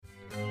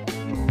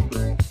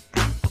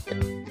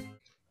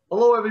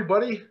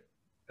everybody,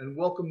 and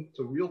welcome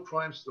to Real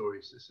Crime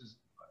Stories. This is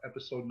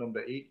episode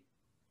number 8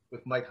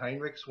 with Mike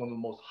Heinrichs, one of the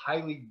most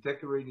highly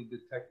decorated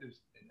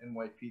detectives in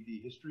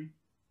NYPD history.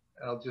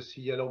 And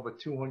he had over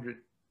 200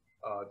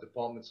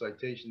 department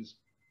citations,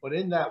 but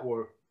in that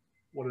were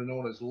what are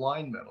known as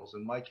line medals.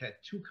 And Mike had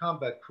 2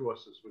 combat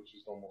crosses, which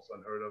is almost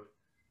unheard of,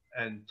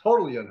 and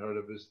totally unheard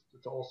of is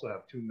to also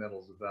have 2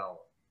 medals of valor.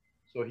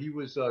 So he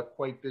was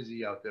quite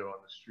busy out there on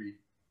the street,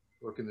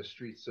 working the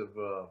streets of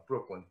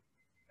Brooklyn.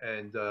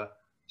 And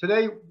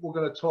today we're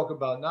going to talk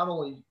about not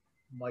only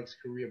Mike's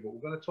career, but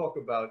we're going to talk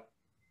about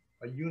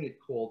a unit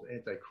called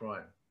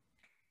Anti-Crime.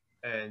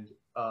 And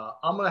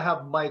I'm going to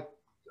have Mike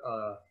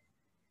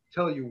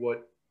tell you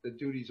what the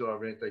duties are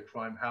of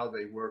Anti-Crime, how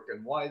they work,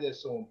 and why they're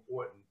so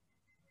important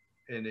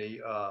in a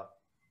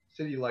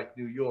city like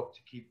New York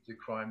to keep the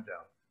crime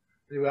down.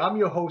 Anyway, I'm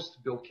your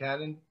host, Bill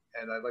Cannon,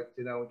 and I'd like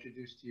to now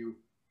introduce to you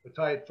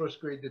retired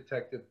first-grade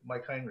detective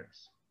Mike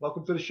Heinrichs.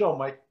 Welcome to the show,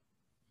 Mike.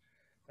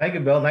 Thank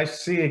you, Bill. Nice to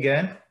see you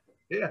again.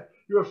 Yeah,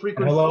 you're a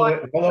frequent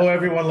flyer. Hello,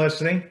 everyone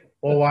listening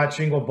or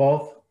watching or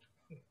both.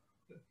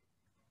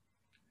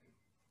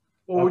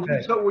 Well,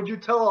 would you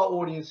tell our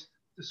audience,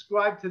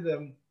 describe to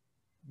them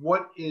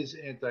what is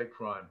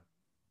Anti-Crime?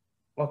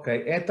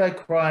 Okay,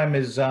 Anti-Crime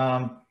is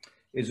a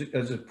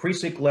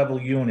precinct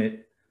level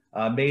unit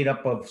made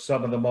up of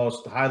some of the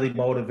most highly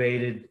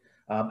motivated,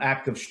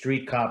 active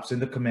street cops in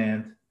the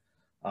command.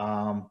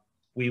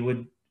 We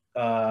would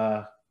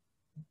drive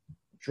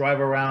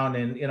around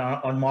in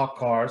unmarked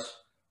cars,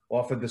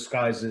 often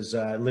disguised as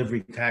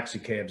livery taxi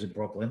cabs in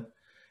Brooklyn,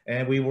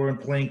 and we were in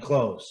plain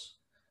clothes.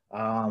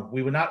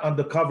 We were not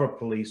undercover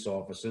police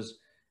officers.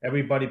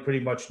 Everybody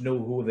pretty much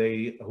knew who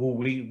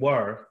we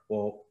were,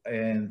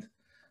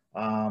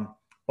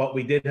 but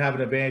we did have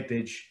an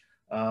advantage,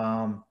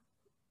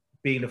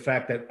 being the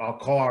fact that our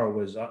car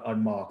was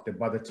unmarked, and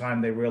by the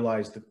time they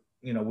realized that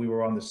we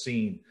were on the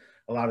scene,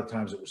 a lot of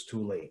times it was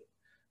too late.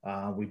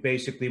 We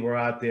basically were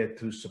out there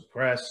to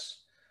suppress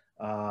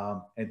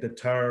and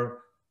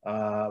deter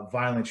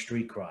violent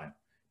street crime,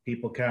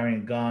 people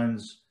carrying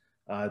guns,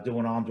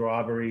 doing armed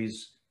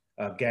robberies,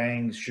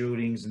 gangs,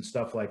 shootings, and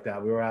stuff like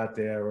that. We were out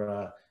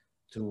there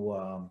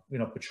to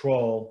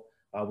patrol.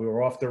 We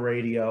were off the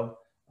radio,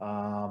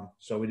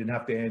 so we didn't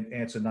have to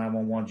answer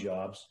 911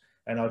 jobs.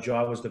 And our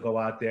job was to go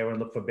out there and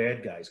look for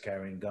bad guys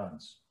carrying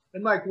guns.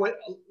 And Mike,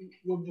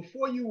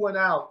 before you went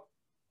out,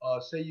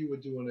 say you were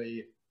doing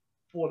a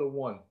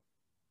 4-to-1,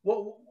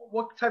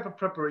 what type of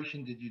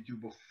preparation did you do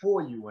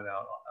before you went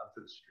out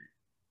onto the street?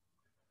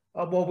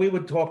 Well, we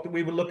would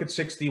look at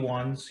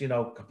 61s,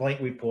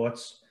 complaint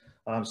reports,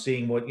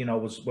 seeing what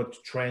what the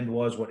trend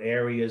was, what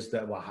areas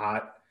that were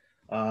hot.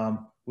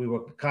 We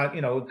were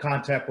in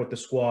contact with the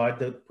squad,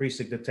 the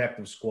precinct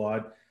detective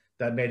squad,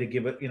 that made it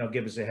give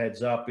us a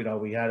heads up.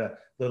 We had a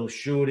little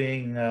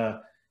shooting,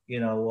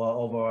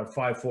 over at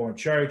 5-4 in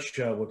Church.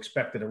 We're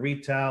expecting a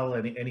retell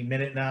any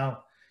minute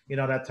now,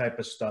 that type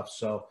of stuff.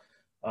 So.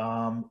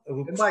 And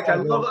Mike, I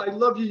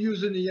love you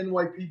using the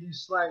NYPD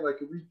slang,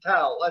 like a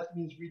retell. That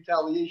means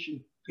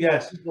retaliation.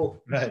 Yes,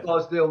 people in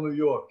Scarsdale, New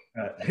York.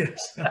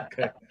 Yes.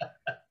 Okay.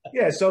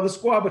 Yeah. So the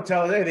squad would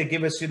tell us, hey, they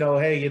give us,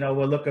 hey,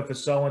 we're looking for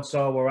so and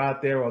so. We're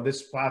out there, or this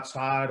spot's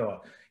hot,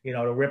 or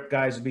the rip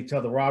guys would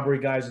the robbery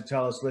guys would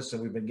tell us,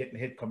 listen, we've been getting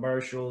hit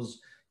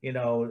commercials,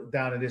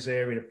 down in this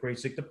area.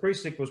 The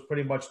precinct was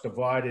pretty much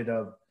divided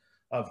of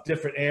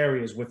different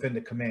areas within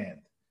the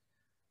command.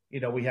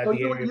 We had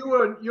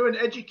you're an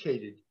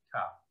educated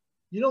cop.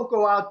 You don't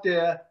go out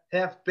there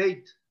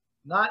half-baked,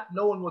 not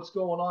knowing what's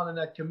going on in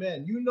that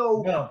command.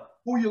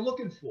 Who you're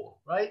looking for,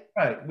 right?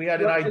 Right. We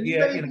had an idea. You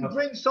may even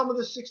bring some of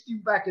the 60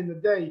 back in the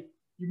day.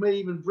 You may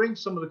even bring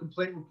some of the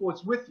complaint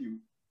reports with you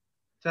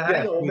to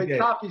have make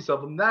copies of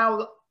them.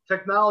 Now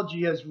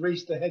technology has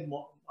raced ahead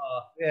more.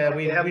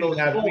 We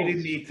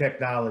didn't need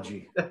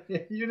technology.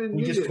 You didn't.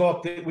 We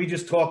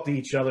just talked to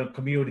each other and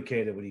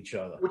communicated with each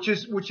other, which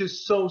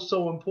is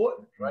so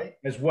important, right?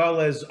 As well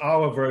as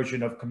our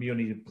version of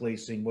community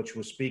policing, which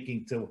was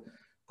speaking to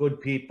good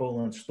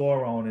people and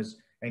store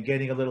owners and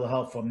getting a little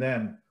help from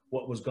them.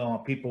 What was going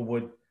on? People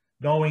would,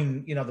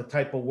 knowing the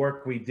type of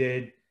work we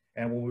did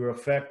and when we were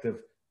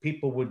effective,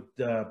 people would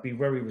be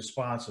very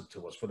responsive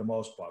to us for the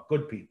most part.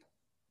 Good people.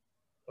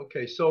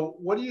 Okay, so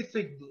what do you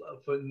think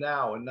for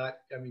now, and not,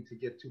 to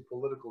get too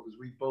political, because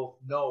we both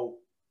know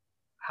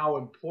how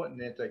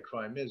important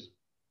anti-crime is.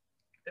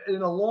 In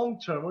the long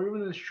term, or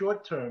even in the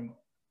short term,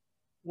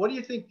 what do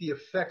you think the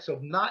effects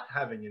of not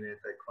having an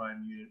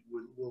anti-crime unit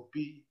will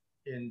be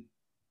in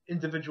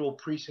individual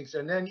precincts,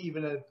 and then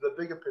even in the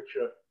bigger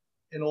picture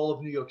in all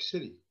of New York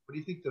City? What do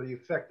you think the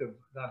effect of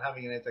not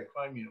having an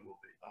anti-crime unit will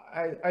be?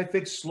 I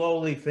think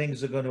slowly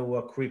things are going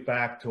to creep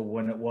back to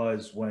when it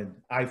was when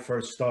I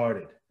first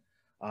started.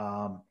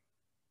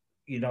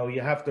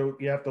 You have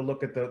to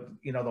look at the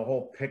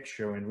whole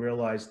picture and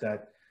realize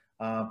that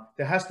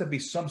there has to be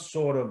some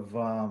sort of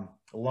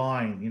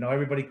line.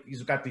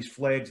 Everybody's got these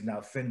flags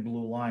now, thin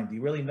blue line. Do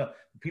you really know?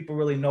 People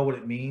really know what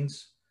it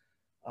means?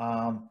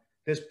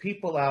 There's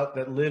people out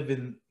that live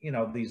in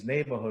these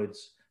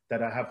neighborhoods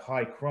that have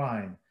high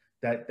crime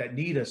that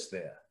need us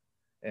there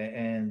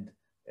and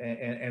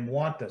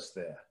want us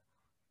there.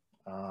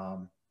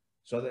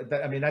 So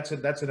I mean, that's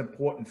an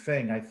important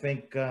thing. I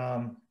think,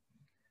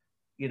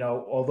 you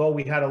know, although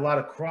we had a lot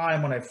of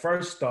crime when I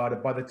first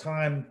started, by the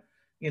time,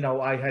 you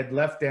know, I had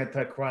left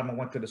anti-crime and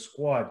went to the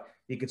squad,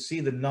 you could see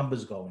the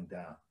numbers going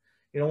down.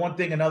 You know,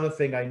 another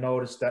thing I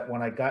noticed that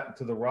when I got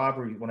into the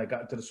robbery, when I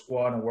got into the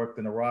squad and worked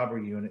in the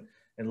robbery unit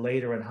and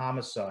later in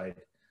homicide,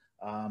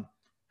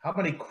 how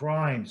many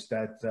crimes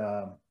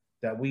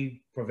that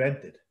we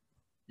prevented.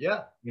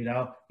 Yeah. You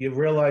know, you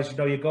realize, you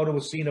know, you go to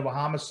a scene of a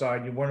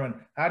homicide, you're wondering,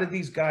 how did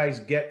these guys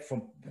get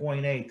from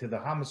point A to the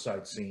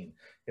homicide scene?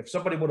 If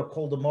somebody would have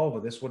pulled them over,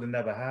 this would have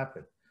never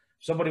happened.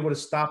 Somebody would have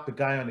stopped the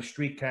guy on the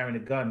street carrying a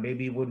gun.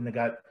 Maybe he wouldn't have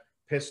got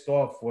pissed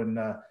off when,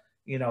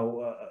 you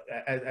know,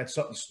 at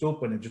something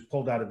stupid and just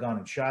pulled out a gun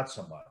and shot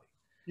somebody.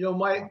 You know,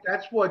 Mike,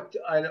 that's what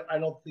I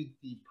don't think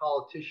the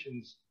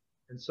politicians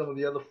and some of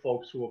the other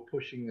folks who are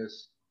pushing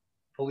this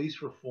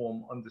police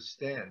reform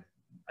understand.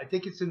 I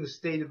think it's in the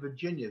state of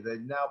Virginia. They're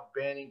now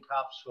banning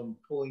cops from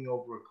pulling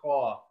over a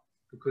car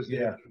because they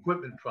have an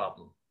equipment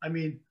problem. I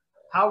mean,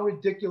 how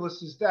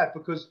ridiculous is that?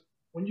 Because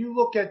when you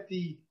look at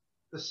the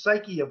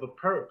psyche of a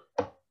perp,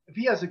 if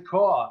he has a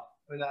car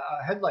and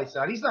a headlights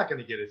out, he's not going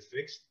to get it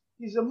fixed.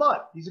 He's a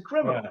mutt. He's a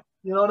criminal. Right.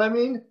 You know what I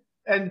mean?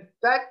 And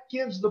that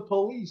gives the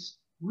police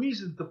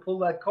reason to pull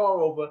that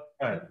car over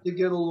to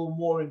get a little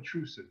more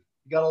intrusive.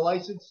 You got a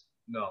license?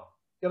 No.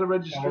 Got a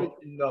registration?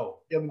 No.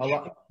 You have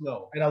insurance?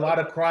 No. And a lot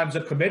of crimes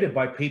are committed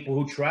by people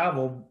who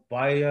travel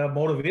by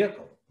motor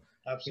vehicle.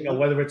 Absolutely. You know,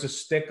 whether it's a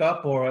stick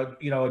up or a,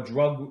 you know, a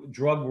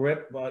drug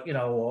rip, you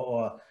know,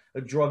 or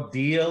a drug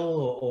deal,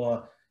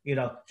 or you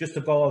know, just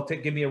to go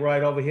give me a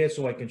ride over here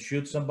so I can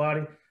shoot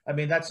somebody. I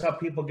mean, that's how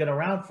people get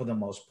around for the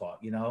most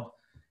part, you know.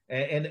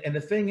 And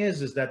the thing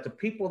is that the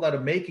people that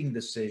are making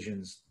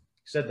decisions,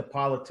 said the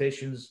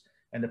politicians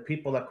and the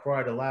people that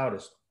cry the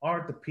loudest,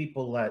 aren't the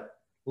people that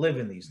live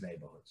in these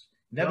neighborhoods.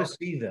 Never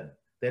see them.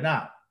 They're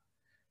not.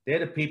 They're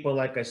the people,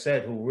 like I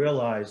said, who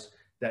realize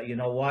that, you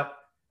know what,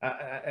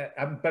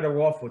 I'm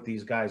better off with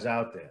these guys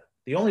out there.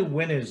 The only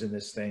winners in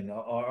this thing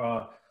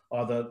are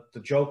the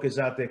jokers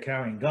out there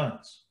carrying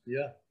guns.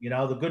 Yeah. You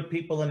know, the good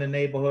people in the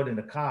neighborhood and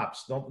the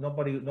cops.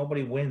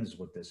 Nobody wins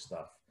with this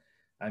stuff.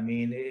 I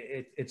mean,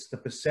 it's the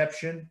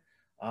perception.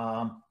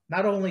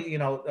 Not only, you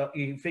know,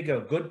 you figure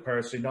a good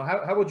person, you know,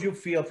 how would you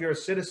feel if you're a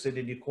citizen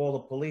and you call the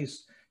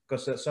police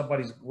because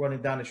somebody's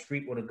running down the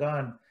street with a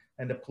gun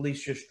and the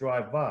police just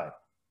drive by,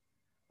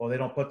 or they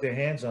don't put their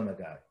hands on the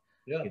guy?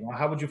 Yeah. You know,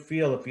 how would you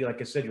feel if you,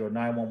 like I said, you're a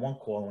 911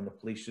 call and the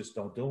police just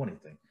don't do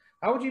anything?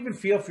 How would you even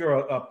feel if you're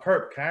a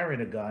perp carrying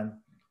a gun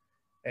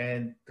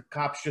and the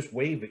cops just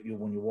wave at you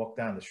when you walk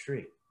down the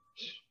street?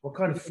 What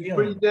kind of feeling?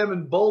 Pretty damn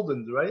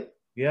emboldened, right?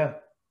 Yeah.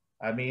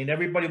 I mean,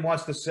 everybody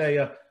wants to say,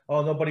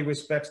 oh, nobody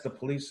respects the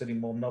police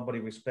anymore. Nobody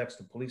respects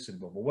the police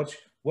anymore. But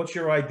what's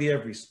your idea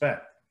of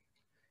respect?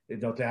 You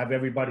know, to have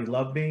everybody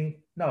love me?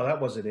 No, that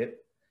wasn't it.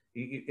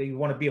 You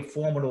want to be a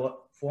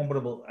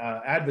formidable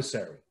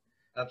adversary.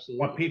 Absolutely. You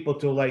want people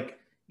to, like,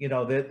 you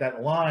know,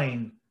 that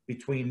line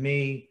between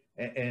me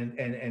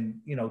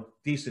and you know,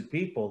 decent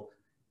people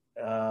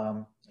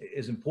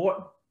is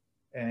important,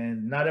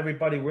 and not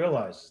everybody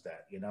realizes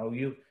that. You know,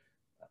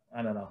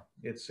 I don't know.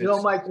 It's you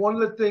know, Mike, one of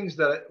the things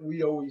that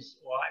we always,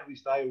 or at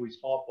least I always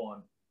harp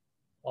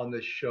on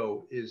this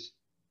show, is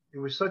it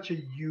was such a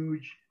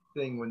huge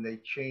thing when they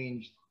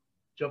changed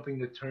jumping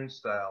the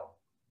turnstile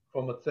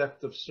from a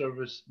theft of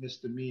service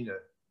misdemeanor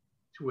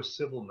to a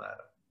civil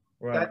matter.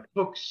 Right. That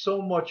took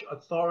so much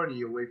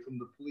authority away from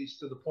the police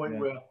to the point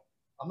where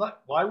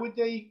why would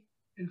they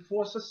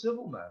enforce a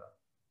civil matter?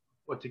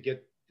 What, to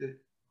get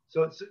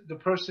the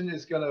person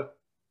is going to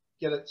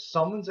get a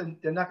summons and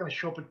they're not going to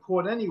show up at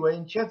court anyway.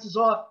 And chances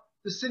are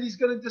the city's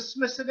going to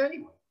dismiss it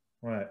anyway.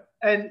 Right.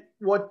 And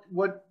what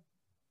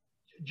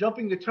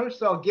jumping the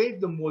turnstile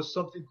gave them was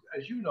something,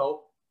 as you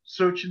know,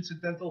 search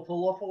incidental to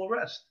lawful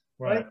arrest.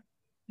 Right.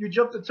 You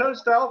jump the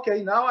turnstile.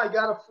 Okay, now I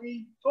got a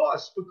free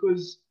toss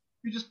because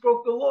you just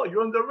broke the law.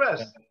 You're under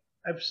arrest.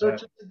 I've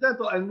searched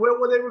incidental. And where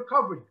were they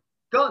recovering?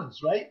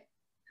 Guns, right?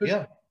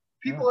 Because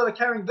people that are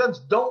carrying guns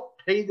don't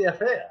pay their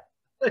fare.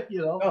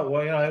 You know? Oh,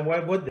 well, you know, why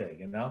would they?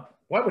 You know?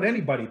 Why would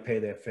anybody pay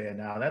their fare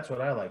now? That's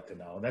what I like to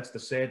know. That's the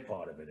sad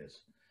part of it is,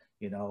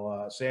 you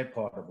know, sad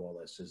part of all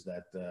this is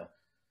that,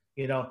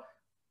 you know,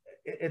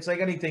 it's like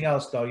anything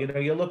else, though. You know,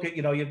 you look at,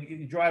 you know,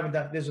 you're driving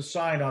down, there's a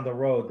sign on the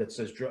road that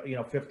says, you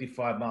know,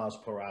 55 miles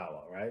per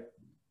hour,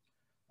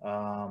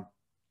 right?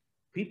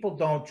 People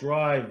don't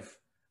drive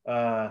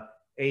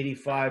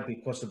 85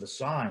 because of the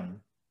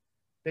sign.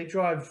 They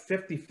drive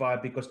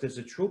 55 because there's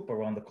a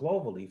trooper on the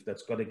cloverleaf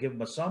that's going to give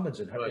them a summons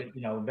and,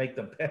 you know, make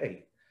them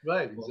pay.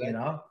 Right. Exactly. You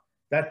know,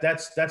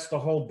 that's the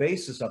whole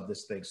basis of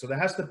this thing. So there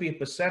has to be a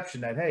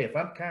perception that, hey, if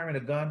I'm carrying a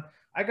gun,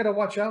 I got to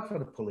watch out for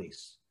the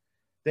police.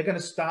 They're going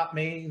to stop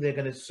me. They're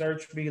going to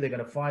search me. They're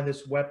going to find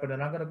this weapon,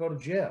 and I'm going to go to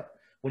jail.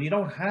 When you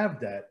don't have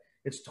that,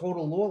 it's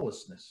total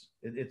lawlessness.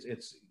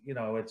 It's you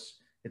know,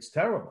 it's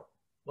terrible.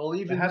 Well,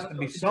 even there has to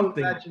be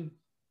something. Could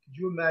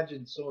you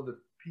imagine some of the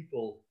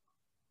people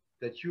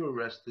that you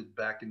arrested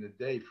back in the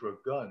day for a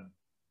gun,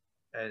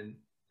 and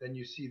then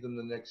you see them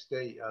the next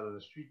day out on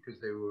the street because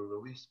they were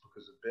released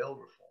because of bail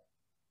reform.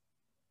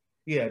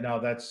 Yeah, no,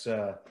 that's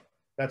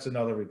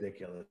another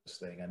ridiculous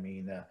thing. I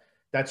mean,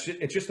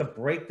 it's just a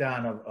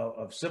breakdown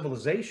of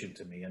civilization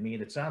to me. I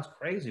mean, it sounds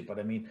crazy, but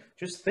I mean,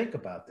 just think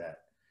about that.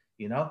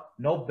 You know,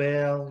 no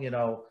bail.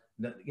 No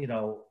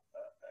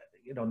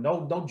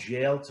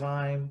jail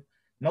time.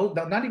 No,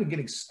 not even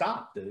getting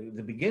stopped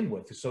to begin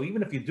with. So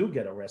even if you do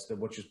get arrested,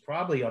 which is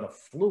probably on a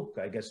fluke,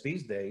 I guess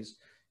these days,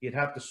 you'd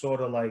have to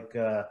sort of like,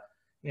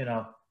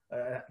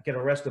 get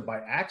arrested by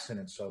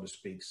accident, so to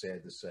speak.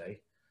 Sad to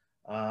say.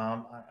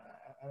 I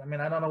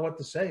mean, I don't know what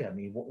to say. I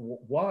mean,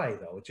 why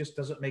though? It just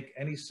doesn't make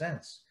any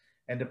sense.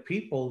 And the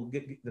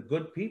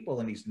good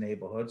people in these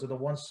neighborhoods are the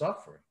ones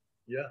suffering.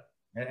 Yeah.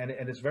 And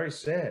it's very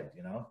sad,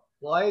 you know.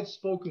 Well, I had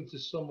spoken to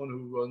someone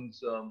who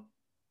runs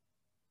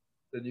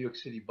the New York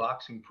City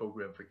boxing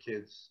program for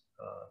kids,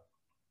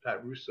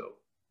 Pat Russo.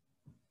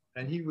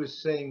 And he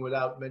was saying,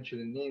 without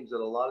mentioning names, that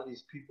a lot of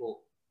these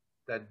people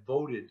that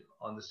voted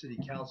on the city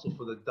council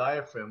for the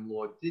diaphragm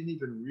law didn't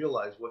even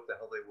realize what the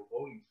hell they were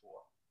voting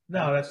for.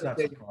 No, that's not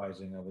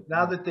surprising.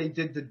 Now that they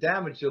did the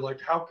damage, they're like,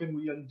 how can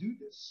we undo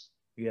this?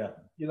 Yeah.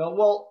 You know,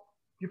 well,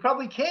 you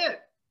probably can't.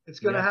 It's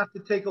going to have to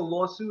take a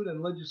lawsuit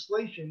and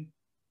legislation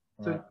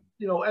to,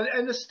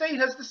 and the state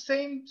has the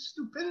same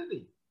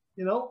stupidity,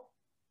 you know?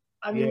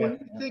 I mean, when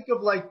you think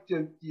of like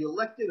the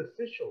elected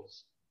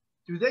officials,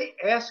 do they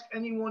ask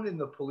anyone in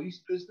the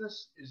police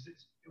business?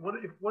 What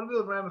are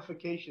the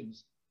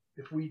ramifications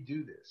if we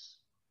do this?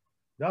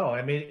 No,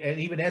 I mean, and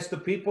even ask the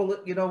people,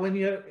 when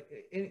you're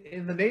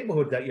in the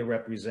neighborhood that you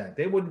represent.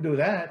 They wouldn't do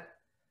that.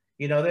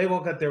 They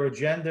look at their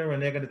agenda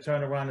and they're going to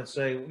turn around and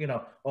say,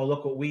 oh,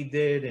 look what we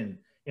did. And,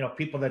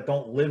 people that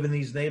don't live in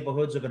these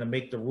neighborhoods are going to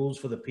make the rules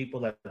for the people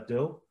that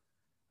do.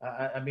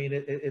 I mean,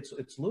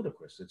 it's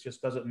ludicrous. It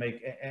just doesn't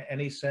make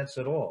any sense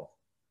at all.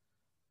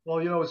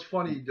 Well, it's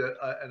funny that,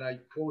 and I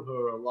quote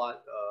her a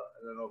lot.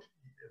 I don't know if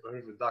you've ever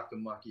heard of Dr.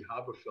 Maki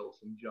Haberfeld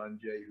from John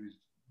Jay, who's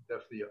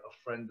definitely a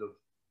friend of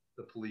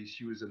the police.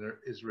 She was an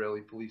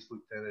Israeli police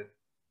lieutenant,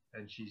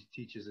 and she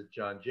teaches at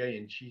John Jay.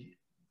 And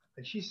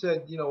she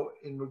said,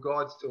 in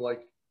regards to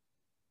like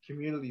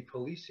community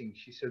policing,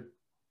 she said,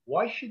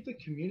 why should the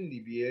community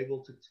be able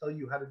to tell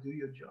you how to do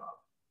your job?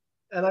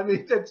 And I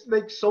mean, that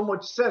makes so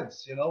much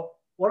sense.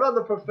 What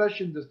other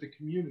profession does the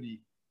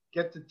community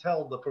get to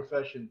tell the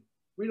profession,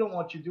 we don't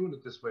want you doing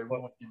it this way, we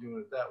want you doing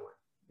it that way?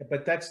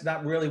 But that's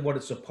not really what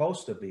it's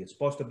supposed to be. It's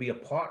supposed to be a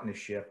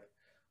partnership.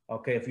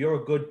 Okay, if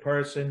you're a good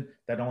person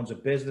that owns a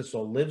business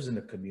or lives in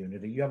the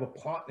community, you have a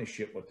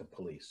partnership with the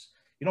police.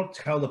 You don't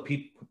tell the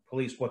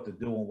police what to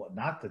do and what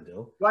not to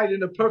do. Right.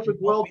 In a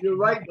perfect world, you're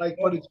right, Mike,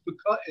 but it's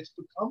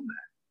become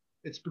that.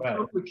 It's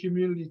become the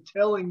community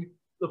telling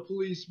the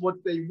police what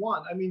they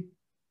want. I mean,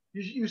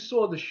 you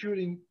saw the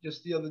shooting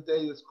just the other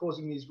day that's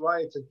causing these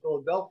riots in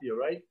Philadelphia,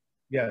 right?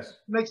 Yes. It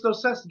makes no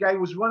sense. The guy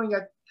was running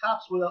at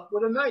cops with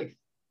a knife.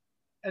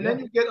 And then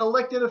you get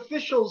elected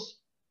officials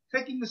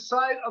taking the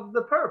side of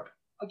the perp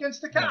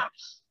against the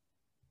cops.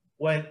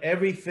 When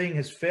everything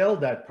has failed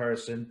that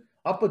person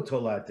up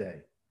until that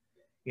day,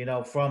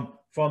 from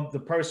the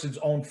person's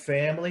own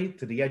family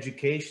to the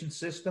education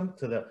system,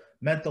 to the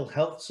mental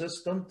health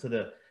system, to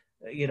the,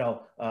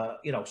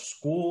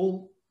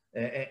 school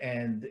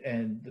and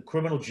the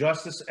criminal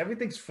justice,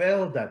 everything's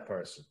failed that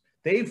person.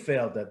 They've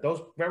failed that.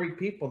 Those very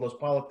people, those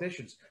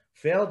politicians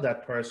failed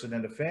that person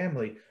and the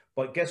family.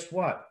 But guess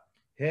what?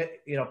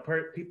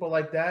 People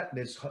like that,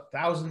 there's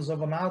thousands of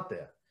them out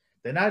there.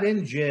 They're not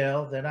in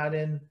jail. They're not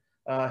in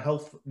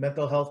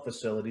mental health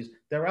facilities.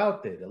 They're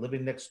out there. They're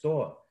living next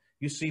door.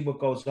 You see what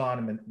goes on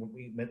in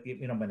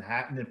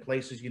Manhattan and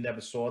places you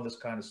never saw this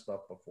kind of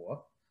stuff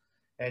before,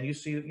 and you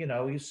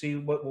see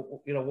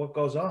what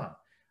goes on.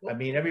 I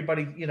mean,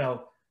 everybody,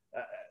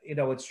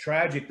 it's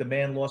tragic. The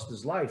man lost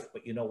his life,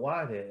 but you know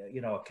what?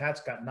 A cat's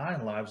got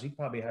 9 lives. He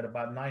probably had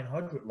about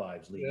 900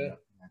 lives leading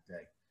up that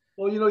day.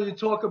 Well, you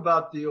talk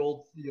about the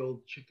old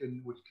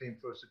chicken, which came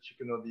first, the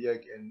chicken or the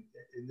egg. And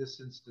in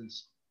this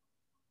instance,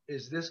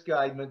 is this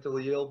guy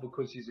mentally ill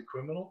because he's a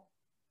criminal?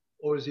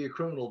 Or is he a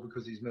criminal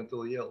because he's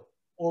mentally ill?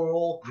 Or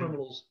all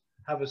criminals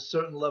have a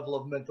certain level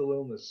of mental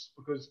illness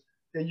because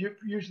they're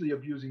usually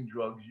abusing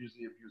drugs,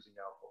 usually abusing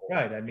alcohol.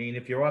 Right. I mean,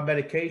 if you're on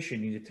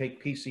medication, you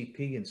take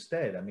PCP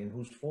instead. I mean,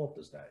 whose fault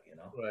is that,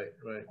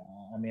 Right.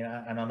 I mean,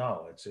 I don't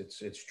know.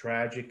 It's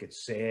tragic,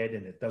 it's sad,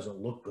 and it doesn't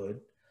look good.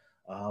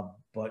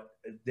 But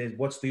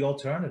what's the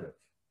alternative?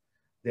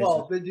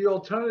 The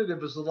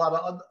alternative is a lot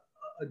of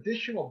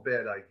additional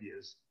bad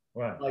ideas,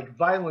 right? Like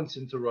violence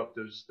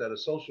interrupters that are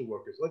social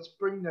workers. Let's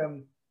bring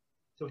them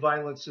to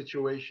violent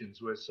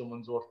situations where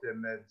someone's off their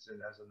meds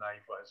and has a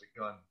knife or has a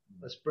gun.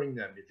 Let's bring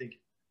them. You think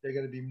they're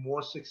going to be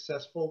more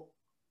successful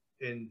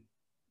in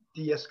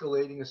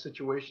de-escalating a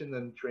situation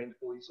than trained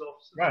police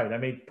officers? Right. I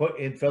mean,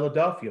 in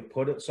Philadelphia,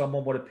 put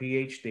someone with a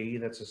PhD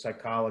that's a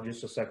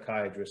psychologist or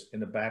psychiatrist in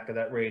the back of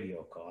that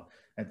radio car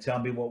and tell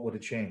me what would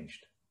have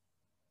changed.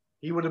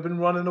 he would have been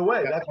running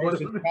away. That That's what it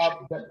person would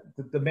have prob-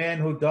 changed. the man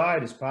who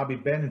died has probably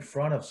been in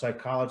front of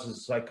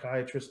psychologists and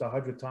psychiatrists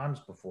 100 times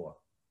before.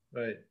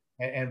 Right.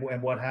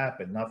 And what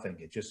happened? Nothing.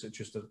 It's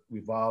just a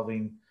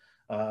revolving,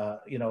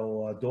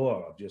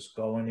 door of just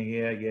going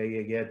here,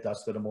 yeah,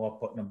 dusting them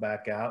off, putting them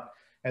back out,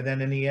 and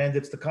then in the end,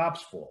 it's the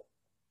cops' fault.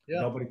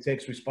 Yeah. Nobody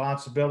takes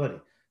responsibility.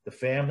 The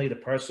family, the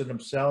person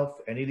himself,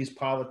 any of these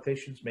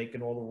politicians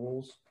making all the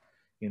rules.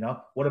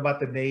 What about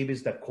the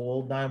neighbors that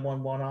called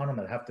 911 on them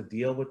that have to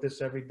deal with this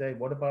every day?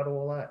 What about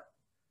all that?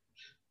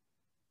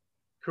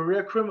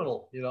 Career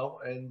criminal,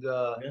 and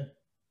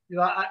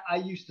Yeah. I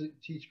used to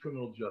teach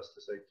criminal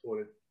justice. I taught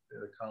it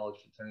at a college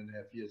for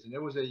 10.5 years, and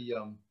there was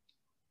one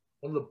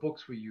of the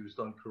books we used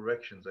on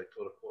corrections. I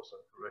taught a course on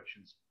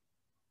corrections,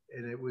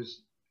 and it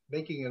was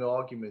making an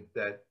argument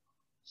that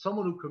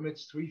someone who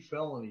commits 3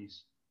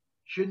 felonies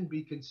shouldn't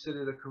be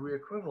considered a career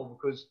criminal,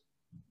 because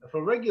if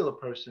a regular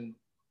person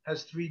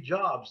has 3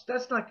 jobs,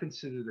 that's not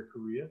considered a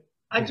career.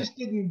 I just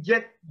didn't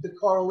get the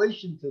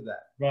correlation to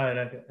that. Right.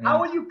 Okay.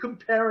 How are you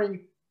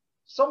comparing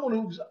someone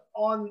who's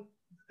on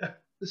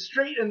the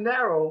straight and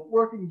narrow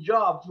working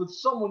jobs with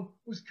someone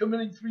who's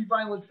committing 3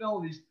 violent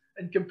felonies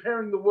and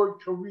comparing the word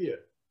career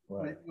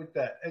with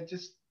that? It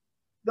just,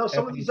 no,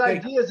 some of these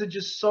ideas are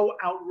just so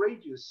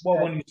outrageous.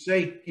 Well, when you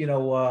say,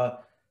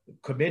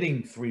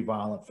 committing 3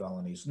 violent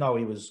felonies, no,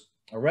 he was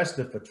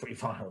arrested for 3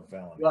 violent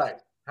felonies. Right.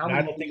 How And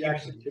many I don't think did he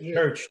was in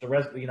church the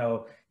rest,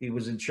 he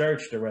was in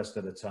church the rest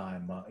of the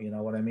time, you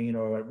know what I mean?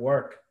 Or at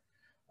work.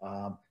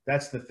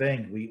 That's the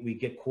thing. We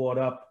get caught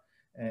up,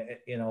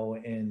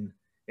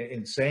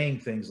 in saying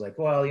things like,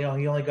 well, he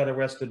only got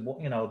arrested,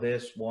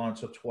 this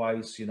once or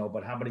twice,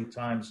 but how many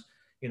times,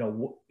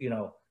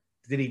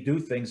 did he do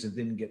things and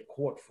didn't get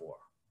caught for?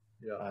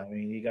 Yeah. I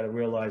mean, you got to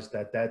realize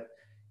that,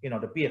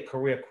 to be a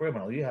career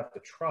criminal, you have to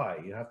try.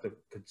 You have to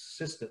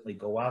consistently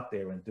go out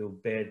there and do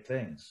bad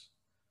things.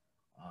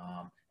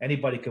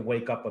 Anybody can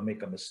wake up and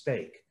make a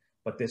mistake,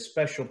 but there's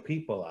special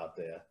people out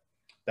there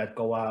that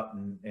go out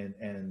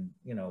and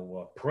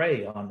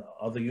prey on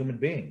other human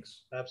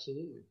beings.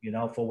 Absolutely.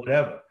 For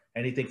whatever,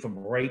 anything from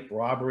rape,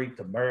 robbery,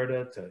 to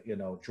murder, to,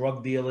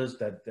 drug dealers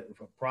that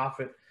for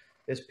profit.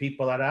 There's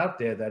people out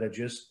there that are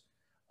just,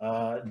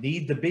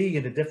 need to be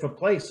in a different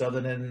place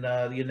other than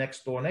your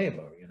next door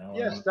neighbor,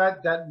 Yes,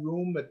 that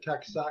room at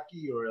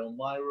Coxsackie or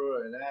Elmira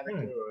or in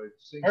Attica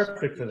or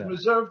perfect for it's them.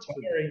 reserved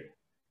for them.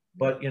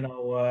 But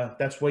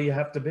that's where you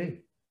have to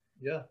be.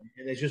 Yeah.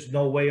 And there's just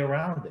no way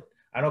around it.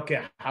 I don't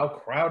care how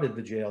crowded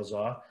the jails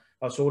are.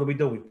 So what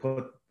do? We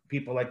put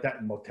people like that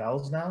in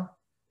motels now?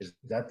 Is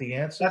that the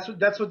answer?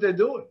 That's what they're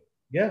doing.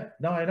 Yeah.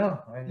 No, I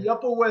know. The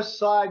Upper West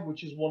Side,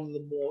 which is one of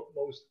the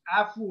most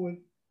affluent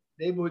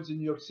neighborhoods in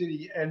New York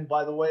City, and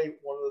by the way,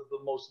 one of the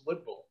most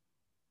liberal,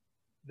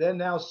 they're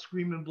now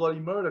screaming bloody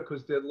murder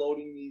because they're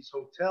loading these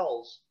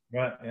hotels,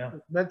 right? Yeah,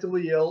 with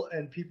mentally ill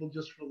and people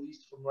just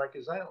released from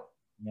Rikers Island.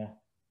 Yeah,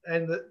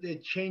 and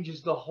it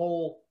changes the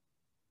whole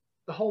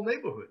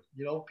neighborhood.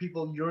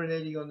 People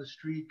urinating on the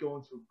street,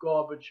 going through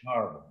garbage,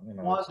 horrible,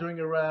 wandering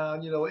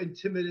around,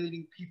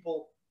 intimidating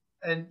people,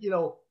 and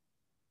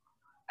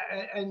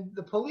and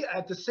the police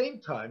at the same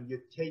time you're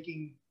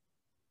taking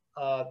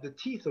the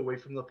teeth away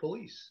from the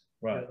police.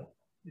 Right.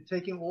 You're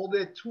taking all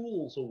their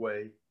tools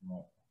away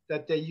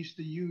that they used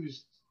to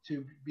use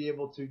to be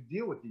able to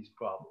deal with these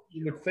problems.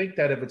 You would think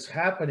that if it's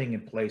happening in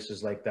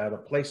places like that, or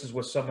places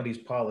where some of these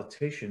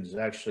politicians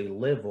actually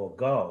live or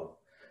go,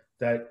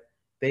 that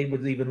they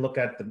would even look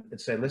at them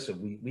and say,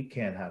 listen, we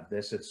can't have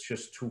this. It's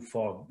just too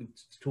far.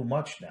 It's too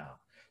much now.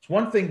 It's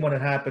one thing when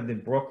it happened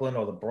in Brooklyn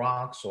or the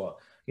Bronx or,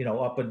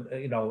 up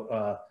in,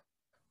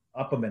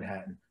 upper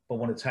Manhattan. But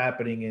when it's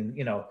happening in,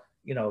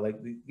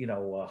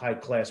 high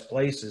class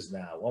places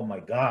now, oh my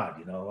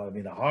God,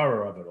 the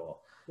horror of it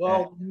all.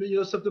 Well,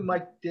 something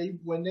like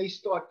when they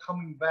start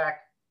coming back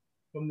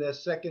from their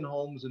second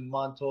homes in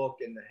Montauk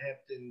and the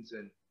Hamptons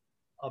and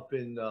up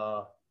in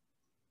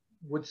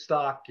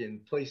Woodstock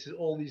and places,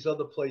 all these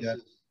other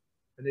places,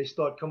 and they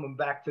start coming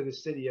back to the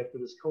city after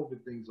this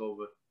COVID thing's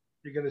over,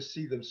 you're going to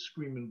see them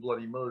screaming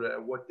bloody murder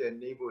at what their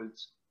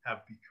neighborhoods have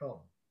become.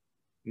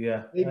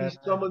 Yeah. Maybe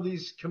some of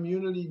these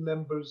community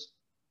members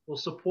will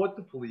support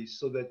the police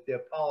so that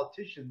their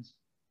politicians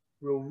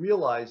will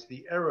realize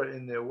the error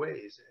in their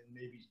ways and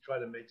maybe try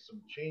to make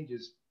some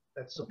changes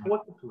that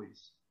support the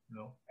police,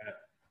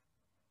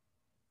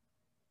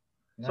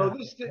 So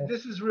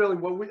this is really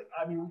what we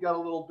got a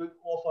little bit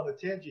off on a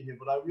tangent here,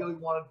 but I really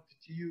wanted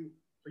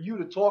for you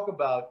to talk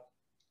about,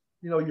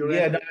 your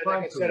like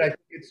I said, I think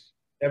it's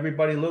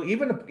everybody lose,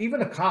 even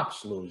the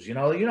cops lose, you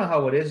know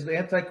how it is. The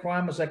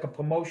anti-crime was like a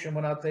promotion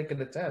without taking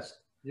the test.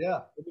 Yeah.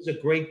 It was a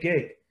great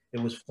gig. It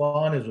was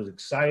fun. It was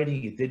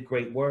exciting. You did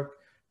great work.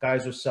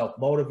 Guys were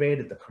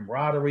self-motivated. The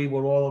camaraderie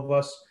with all of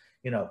us,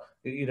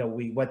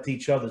 we went to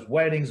each other's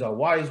weddings. Our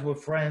wives were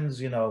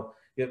friends.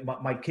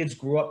 My kids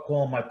grew up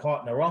calling my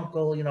partner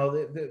uncle.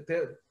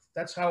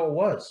 That's how it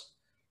was.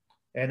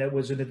 And it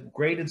was a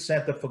great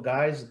incentive for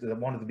guys that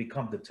wanted to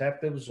become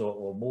detectives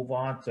or move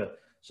on to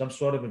some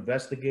sort of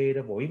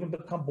investigative or even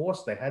become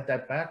boss. They had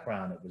that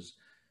background. It was,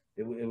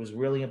 It was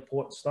really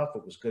important stuff.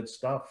 It was good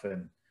stuff.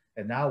 And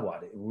now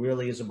what? It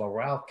really is a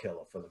morale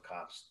killer for the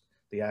cops,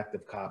 the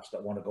active cops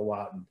that want to go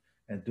out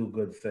and do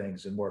good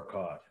things and work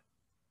hard.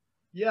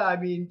 Yeah, I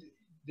mean,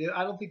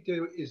 I don't think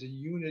there is a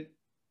unit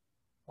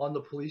on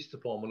the police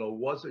department, or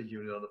was a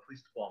unit on the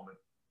police department,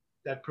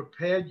 that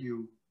prepared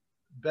you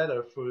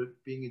better for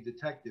being a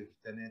detective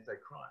than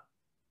anti-crime.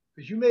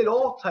 Because you made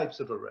all types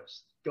of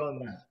arrests: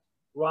 guns, Yeah.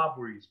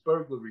 robberies,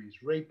 burglaries,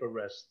 rape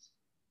arrests,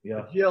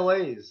 Yeah.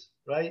 GLAs,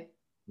 right?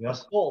 Yeah.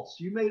 Assaults.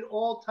 You made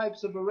all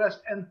types of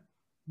arrests. And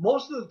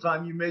most of the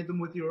time you made them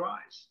with your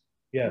eyes,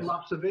 Yes. through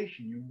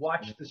observation. You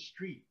watched the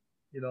street,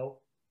 you know,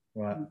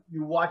 Right.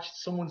 you watched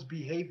someone's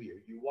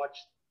behavior. You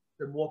watched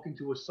them walk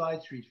into a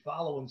side street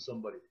following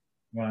somebody.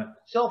 Right.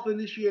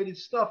 Self-initiated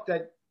stuff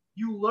that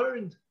you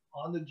learned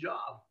on the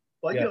job.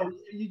 But Yeah. you know,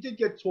 you did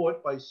get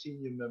taught by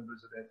senior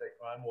members of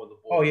anti-crime or the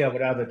board. Oh yeah,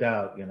 without a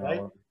doubt, you know.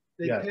 Right?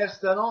 They Yes.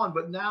 passed that on,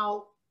 but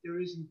now there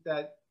isn't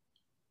that.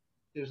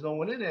 There's no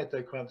one in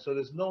anti-crime, so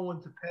there's no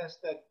one to pass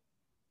that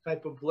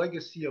type of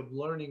legacy of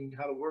learning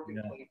how to work in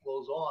Yeah. plain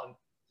clothes on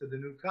to the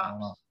new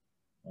cops.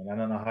 And I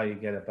don't know how you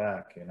get it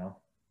back, you know.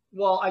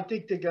 Well, I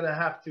think they're going to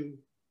have to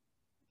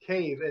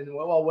cave, and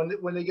well,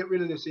 when they get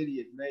rid of this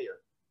idiot mayor,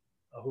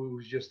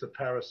 who's just a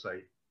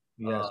parasite,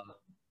 Yes.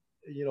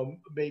 you know,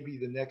 maybe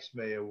the next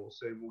mayor will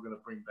say we're going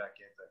to bring back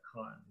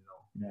anti-crime, you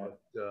know.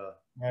 Yeah.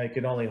 But I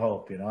can only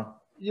hope, you know.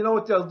 you know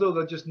what they'll do?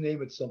 They'll just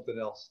name it something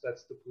else.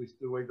 That's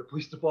the way the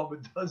police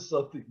department does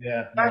something.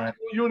 Yeah.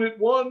 Tactical Unit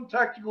 1,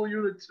 Tactical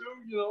Unit 2,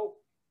 you know.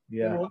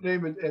 Yeah. They won't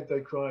name it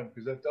anti-crime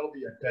because that'll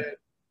be a bad.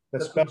 The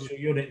special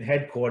unit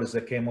headquarters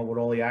that came up with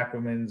all the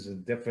acronyms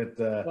and different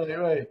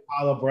Right.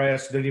 Apollo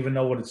brass, didn't even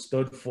know what it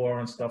stood for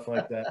and stuff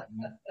like that.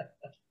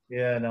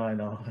 Yeah, no, I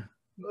know.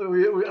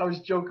 I was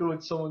joking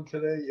with someone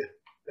today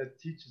that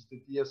teaches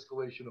the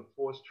de-escalation of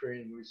force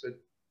training. We said,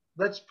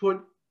 let's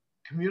put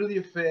community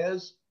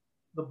affairs,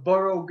 the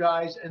borough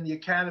guys, and the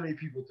academy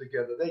people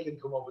together. They can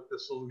come up with the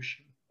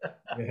solution.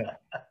 Yeah.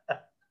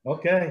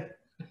 Okay.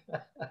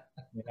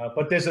 You know,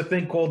 but there's a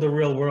thing called the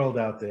real world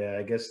out there.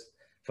 I guess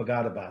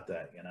forgot about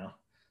that, you know.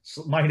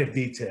 Minor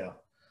detail.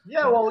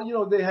 Yeah, well, you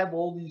know, they have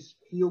all these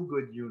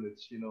feel-good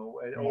units, you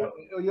know. And,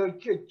 you know,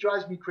 it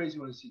drives me crazy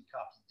when I see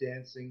cops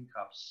dancing,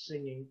 cops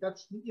singing.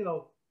 That's, you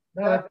know,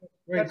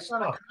 that's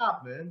not a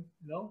cop, man,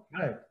 you know.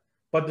 Right.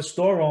 But the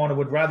store owner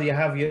would rather you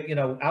have you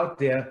know, out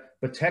there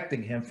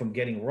protecting him from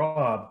getting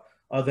robbed,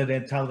 other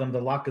than telling him to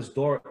lock his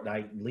door at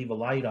night and leave a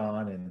light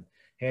on and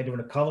hand him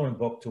a coloring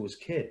book to his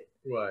kid.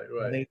 Right.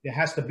 There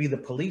has to be the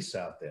police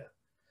out there.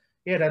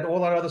 Yeah, that all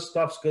that other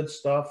stuff's good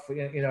stuff.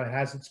 You know, it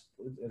has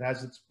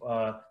its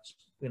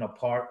you know,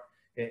 part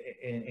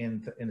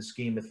in the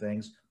scheme of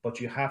things. But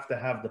you have to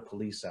have the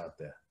police out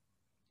there.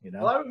 You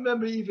know. Well, I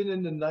remember even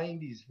in the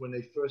 '90s when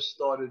they first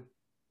started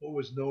what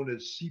was known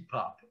as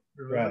CPOP.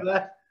 Remember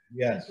that?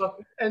 Yes. CPOP.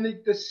 And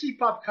the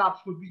CPOP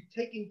cops would be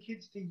taking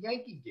kids to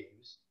Yankee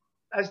games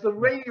as the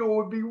radio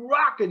would be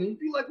rocking. And you'd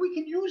be like, we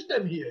can use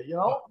them here, you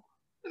know?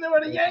 And they're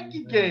at a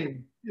Yankee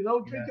game, you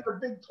know, drinking a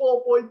big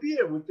tall boy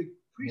beer with the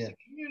precinct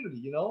community,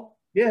 you know?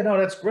 Yeah, no,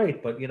 that's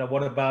great. But, you know,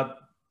 what about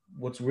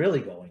what's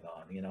really going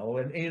on, you know?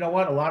 And you know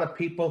what? A lot of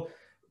people,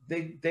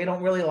 they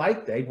don't really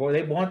like they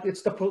want,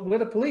 we're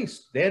the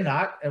police. They're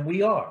not, and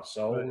we are.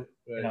 So,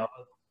 you know,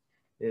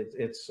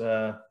 it's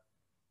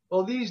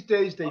well, these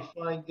days they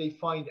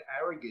find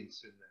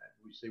arrogance in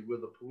that. We say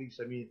we're the police.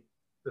 I mean,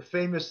 the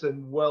famous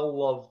and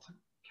well-loved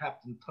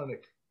Captain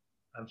Tunnock,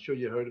 I'm sure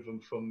you heard of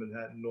him from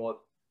Manhattan North.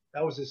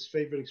 That was his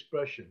favorite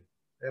expression.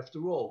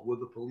 After all, we're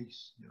the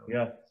police. You know,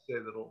 yeah. Say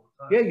that all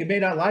the time. Yeah, you may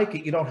not like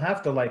it. You don't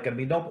have to like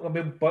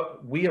it.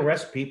 But we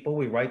arrest people.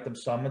 We write them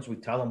summons. We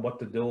tell them what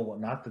to do and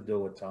what not to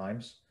do at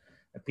times.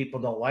 And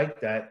people don't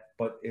like that,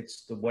 but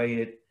it's the way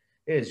it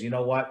is. You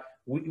know what?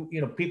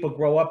 You know, people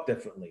grow up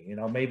differently. You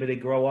know, maybe they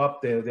grow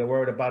up, they're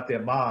worried about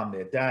their mom,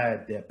 their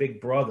dad, their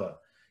big brother,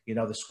 you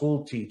know, the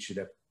school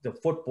teacher, the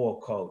football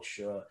coach.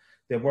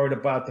 They're worried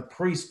about the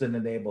priest in the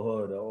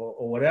neighborhood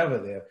or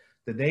whatever.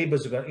 The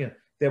neighbors are going to, you know,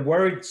 they're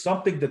worried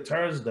something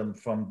deters them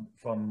from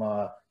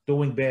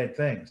doing bad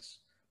things.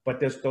 But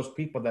there's those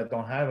people that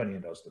don't have any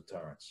of those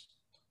deterrents.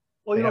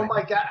 Well, you know,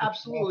 Mike,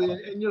 absolutely.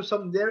 And you know,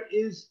 something, there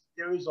is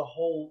a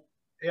whole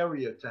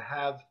area to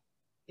have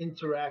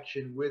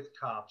interaction with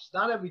cops.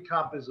 Not every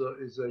cop is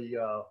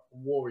a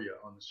warrior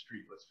on the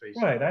street, let's face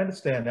it. Right, I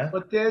understand that.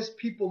 But there's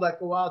people that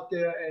go out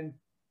there, and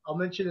I'll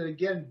mention it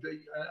again.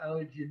 I don't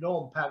know if you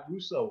know him, Pat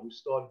Russo, who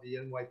started the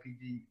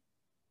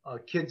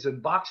NYPD Kids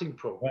and Boxing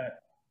program. Right.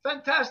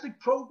 Fantastic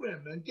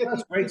program, man.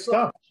 That's great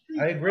stuff.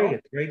 I agree.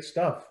 It's great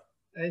stuff.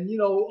 And, you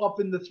know, up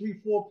in the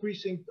 3-4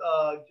 precinct,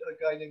 a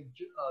guy named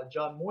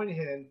John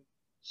Moynihan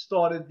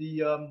started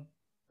the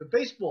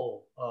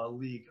baseball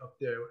league up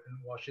there in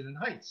Washington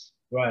Heights.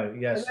 Right,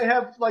 yes. And they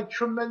have like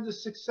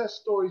tremendous success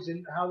stories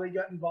in how they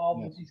got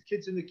involved with these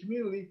kids in the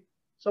community.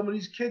 Some of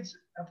these kids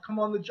have come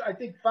on I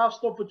think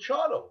Fausto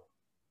Pachado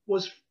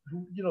was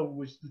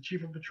the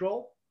chief of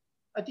patrol.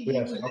 I think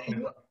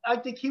I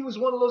think he was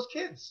one of those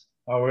kids.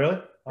 Oh,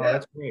 really? Oh, yeah.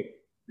 That's great.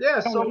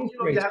 Yeah, Oh, so it is you know you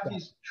great have stuff.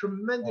 these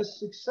tremendous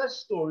success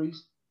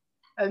stories,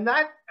 and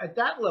that at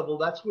that level,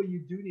 that's where you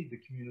do need the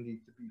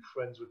community to be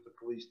friends with the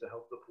police to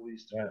help the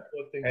police to Yeah.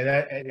 report things And to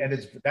that the and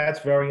police. that's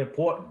very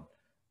important.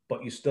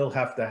 But you still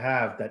have to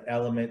have that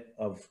element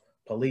of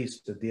police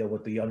to deal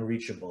with the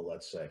unreachable,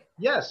 let's say.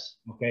 Yes,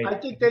 I Okay.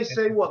 think they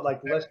say And to what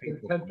like less protect than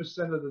people from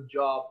 10% of the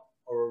job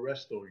are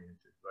arrest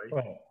oriented, right?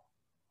 right.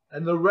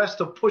 And the rest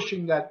are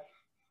pushing that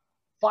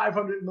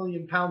 500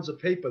 million pounds of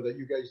paper that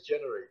you guys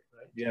generate,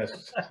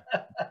 Yes.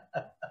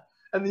 right?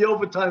 And the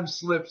overtime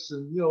slips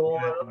and you know all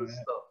Yeah, that other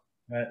yeah, stuff.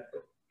 yeah.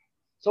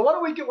 So why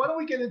don't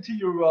we get into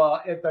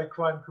your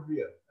anti-crime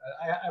career?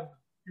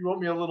 You wrote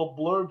me a little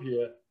blurb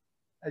here,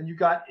 and you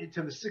got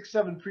into the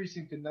 6-7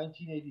 precinct in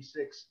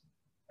 1986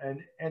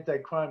 and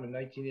anti-crime in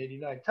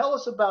 1989. Tell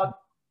us about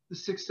the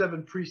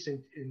 6-7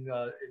 precinct in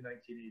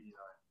 1989.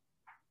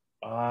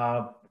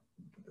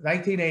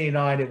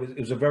 1989, it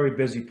was a very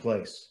busy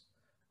place.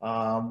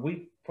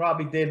 We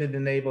probably did in the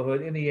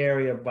neighborhood, in the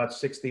area, about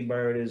 60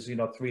 murders,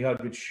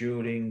 300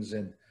 shootings,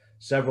 and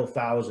several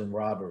thousand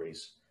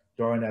robberies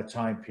during that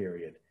time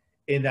period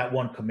in that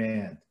one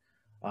command.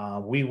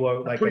 We were,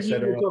 like Per I year,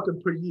 said you're earlier,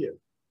 talking per year.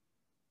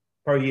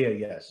 per year,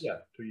 yes. Yeah,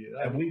 per year.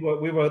 And we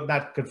were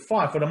not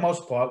confined. For the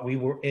most part, we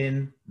were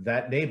in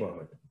that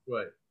neighborhood.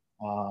 Right.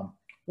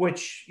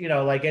 Which,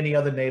 like any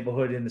other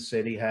neighborhood in the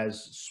city,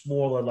 has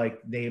smaller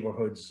like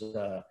neighborhoods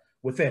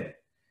within it.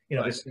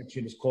 Right. This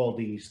section is called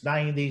the East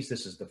 90s.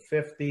 This is the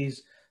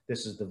 50s.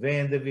 This is the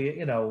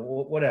Vanderveer,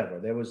 whatever.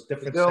 There was Is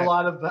different there a sections.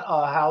 lot of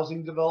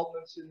housing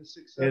developments in the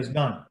 6-7? There's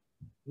none.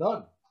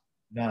 None.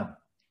 None.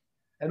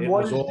 And It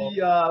what was is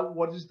all,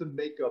 what is the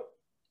makeup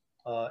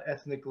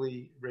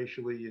ethnically,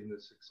 racially in the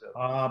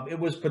 6-7? it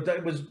was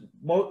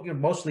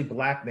mostly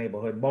black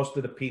neighborhood. Most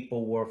of the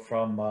people were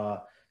from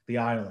the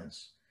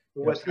islands.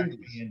 The West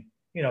Indies.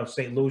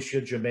 St.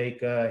 Lucia,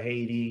 Jamaica,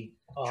 Haiti,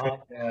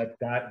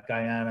 Trinidad,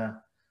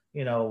 Guyana,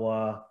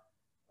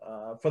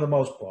 for the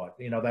most part,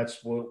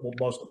 that's what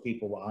most of the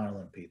people were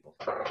island people.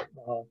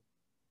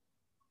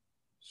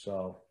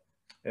 So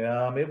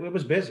it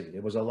was busy.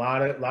 There was a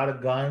lot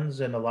of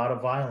guns and a lot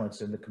of violence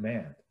in the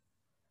command.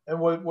 And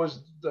what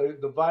was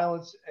the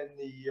violence and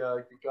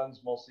the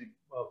guns mostly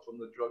from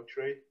the drug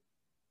trade?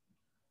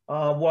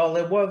 Well,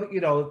 it was,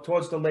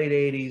 towards the late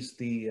 80s,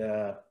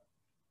 the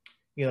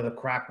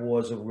crack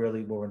wars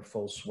were in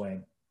full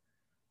swing.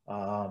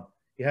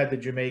 You had the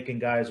Jamaican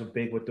guys who were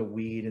big with the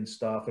weed and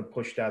stuff and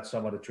pushed out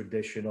some of the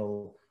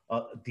traditional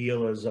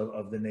dealers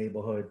of the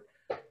neighborhood.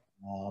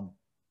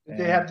 Did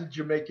they have the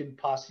Jamaican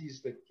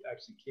posses that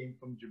actually came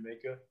from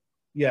Jamaica?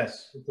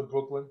 Yes. Into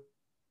Brooklyn?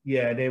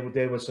 Yeah, they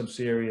were some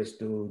serious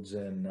dudes.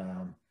 And,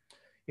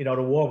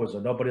 the war was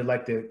on. Nobody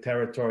liked the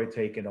territory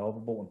taken over,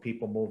 but when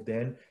people moved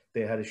in,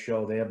 they had to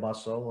show their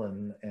muscle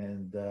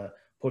and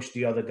push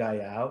the other guy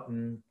out.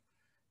 And,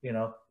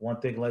 one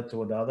thing led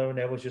to another, and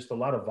there was just a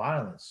lot of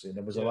violence, and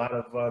there was a lot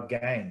of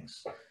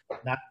gangs,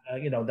 not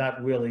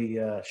really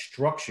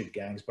structured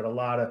gangs, but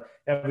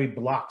every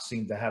block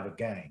seemed to have a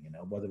gang,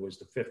 whether it was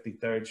the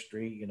 53rd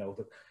Street,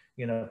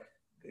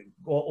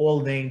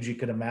 all names you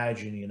could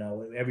imagine,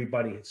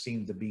 everybody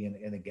seemed to be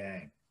in a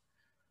gang.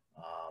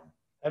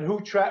 And who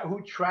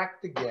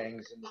tracked the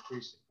gangs in the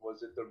precinct?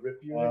 Was it the RIP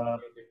unit,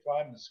 the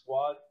crime, the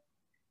squad?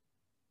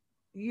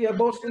 Yeah,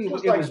 mostly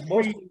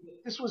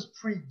this was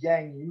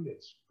pre-gang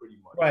units, pretty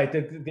much. Right.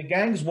 The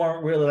gangs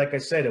weren't really, like I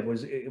said,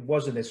 it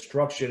wasn't as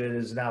structured as it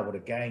is now with a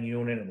gang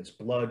unit and it's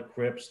blood,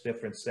 Crips,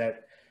 different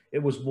set. It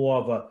was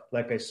more of a,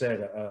 like I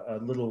said, a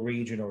little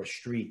region or a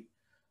street.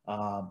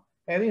 And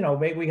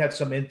maybe we had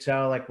some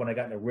intel. Like when I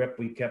got in the RIP,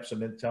 we kept some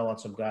intel on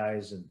some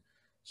guys, and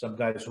some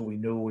guys who we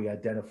knew we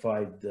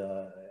identified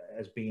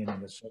as being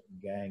in a certain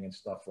gang and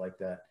stuff like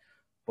that.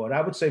 But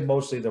I would say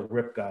mostly the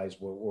RIP guys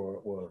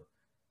were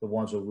the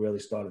ones who really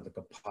started to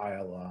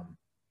compile.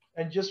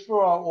 And just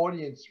for our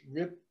audience,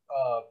 RIP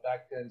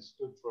back then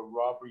stood for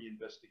Robbery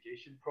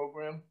Investigation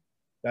Program.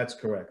 That's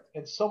correct.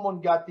 And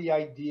someone got the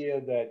idea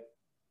that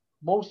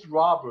most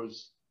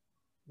robbers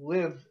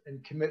live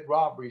and commit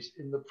robberies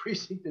in the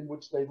precinct in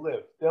which they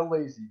live. They're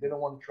lazy. They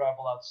don't want to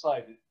travel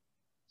outside it.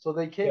 So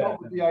they came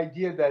up with the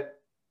idea that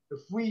if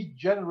we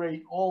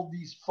generate all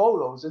these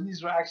photos, and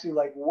these were actually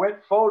like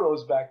wet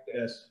photos back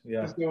then,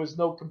 because there was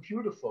no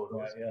computer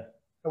photos.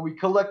 And we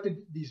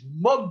collected these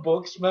mug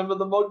books. Remember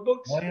the mug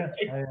books? Oh, yeah. Right?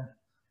 Oh, yeah.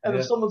 And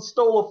if someone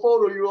stole a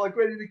photo, you were like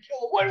ready to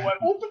kill them. Wait,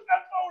 open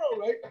that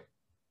photo, right?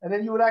 And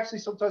then you would actually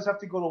sometimes have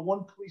to go to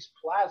one police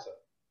plaza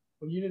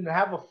when you didn't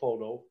have a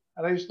photo.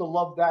 And I used to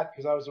love that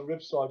because I was a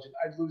RIP sergeant.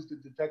 I'd lose the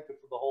detective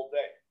for the whole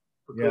day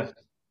because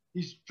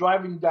he's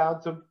driving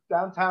down to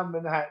downtown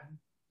Manhattan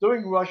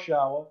during rush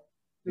hour.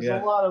 There's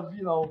a lot of,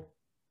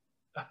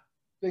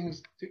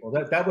 things.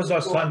 That was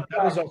our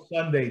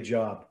Sunday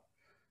job.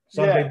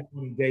 Sunday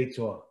morning day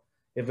tour.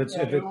 If it's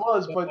but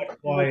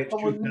quiet,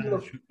 shoot down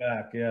and shoot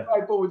back. Yeah.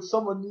 Right, but with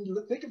someone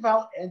think of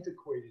how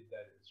antiquated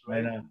that is, right?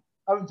 I know.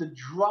 Having to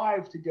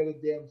drive to get a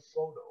damn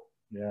photo.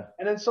 Yeah.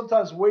 And then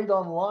sometimes wait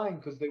online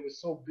because they were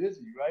so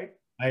busy, right?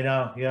 I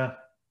know. Yeah.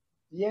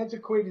 The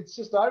antiquated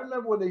system. I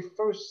remember when they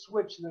first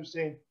switched, they were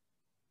saying,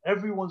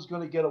 everyone's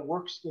going to get a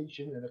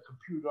workstation and a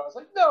computer. I was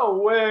like, no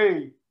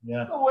way.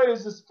 Yeah. No way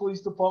is this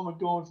police department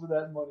going for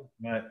that money.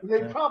 Right. They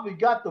Yeah. probably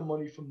got the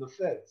money from the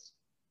feds.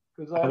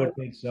 I would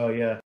think so.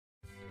 Yeah.